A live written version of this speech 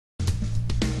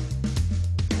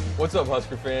What's up,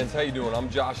 Husker fans? How you doing? I'm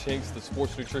Josh Hinks, the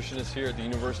sports nutritionist here at the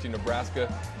University of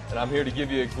Nebraska, and I'm here to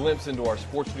give you a glimpse into our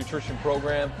sports nutrition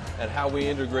program and how we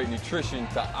integrate nutrition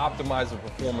to optimize the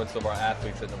performance of our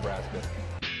athletes at Nebraska.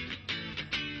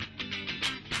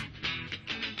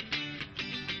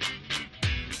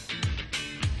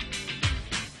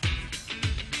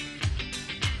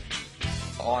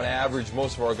 On average,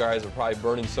 most of our guys are probably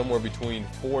burning somewhere between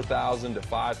 4,000 to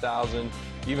 5,000,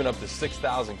 even up to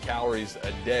 6,000 calories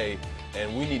a day,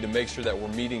 and we need to make sure that we're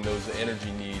meeting those energy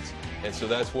needs. And so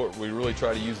that's what we really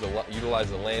try to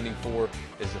utilize the landing for,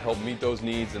 is to help meet those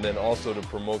needs, and then also to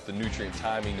promote the nutrient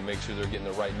timing to make sure they're getting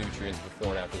the right nutrients before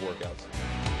and after workouts.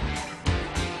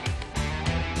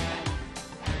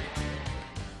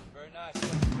 Very nice.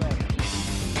 Let's go.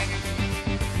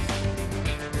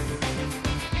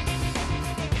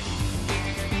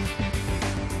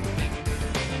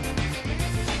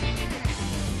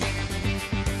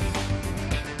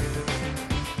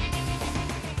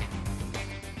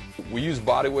 We use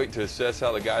body weight to assess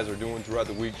how the guys are doing throughout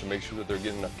the week to make sure that they're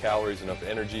getting enough calories, enough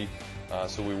energy.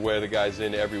 So we weigh the guys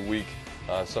in every week.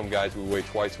 Some guys we weigh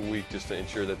twice a week just to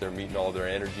ensure that they're meeting all their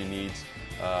energy needs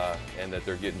and that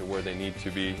they're getting to where they need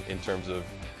to be in terms of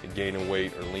gaining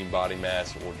weight or lean body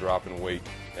mass or dropping weight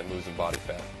and losing body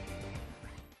fat.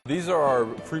 These are our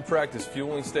pre-practice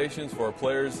fueling stations for our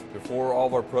players. Before all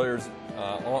of our players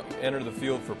enter the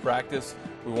field for practice,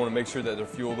 we want to make sure that they're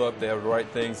fueled up, they have the right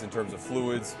things in terms of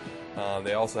fluids.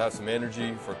 They also have some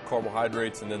energy for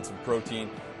carbohydrates and then some protein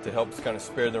to help kind of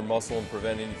spare their muscle and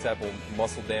prevent any type of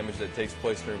muscle damage that takes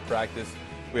place during practice.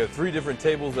 We have 3 different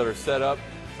tables that are set up.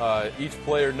 Each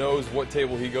player knows what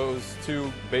table he goes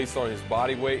to based on his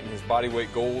body weight and his body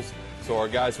weight goals. So our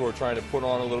guys who are trying to put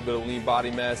on a little bit of lean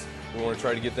body mass, we want to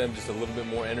try to get them just a little bit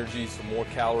more energy, some more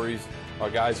calories. Our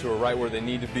guys who are right where they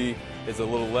need to be is a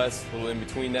little less, a little in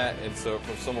between that. And so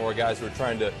for some of our guys who are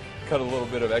trying to cut a little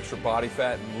bit of extra body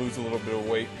fat and lose a little bit of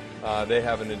weight, they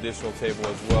have an additional table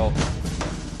as well.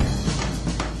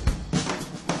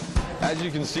 As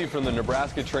you can see from the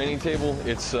Nebraska training table,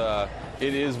 it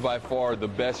is by far the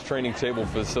best training table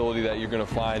facility that you're going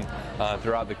to find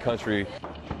throughout the country.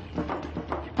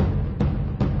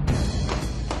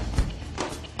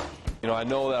 You know, I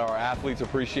know that our athletes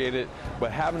appreciate it,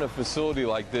 but having a facility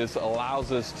like this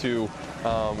allows us to,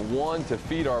 one, to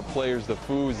feed our players the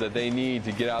foods that they need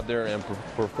to get out there and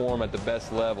perform at the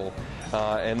best level.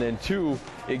 And then 2,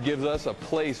 it gives us a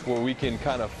place where we can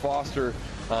kind of foster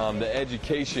the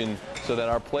education so that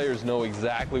our players know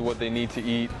exactly what they need to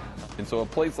eat. And so a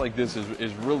place like this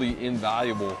is really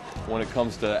invaluable when it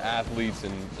comes to athletes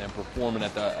and performing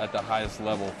at the highest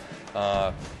level.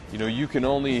 You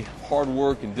know, hard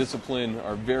work and discipline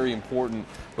are very important,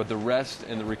 but the rest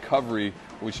and the recovery,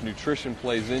 which nutrition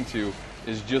plays into,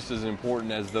 is just as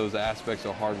important as those aspects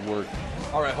of hard work.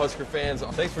 All right, Husker fans,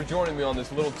 thanks for joining me on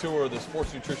this little tour of the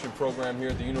sports nutrition program here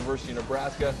at the University of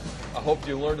Nebraska. I hope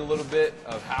you learned a little bit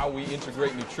of how we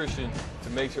integrate nutrition to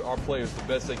make sure our players the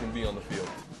best they can be on the field.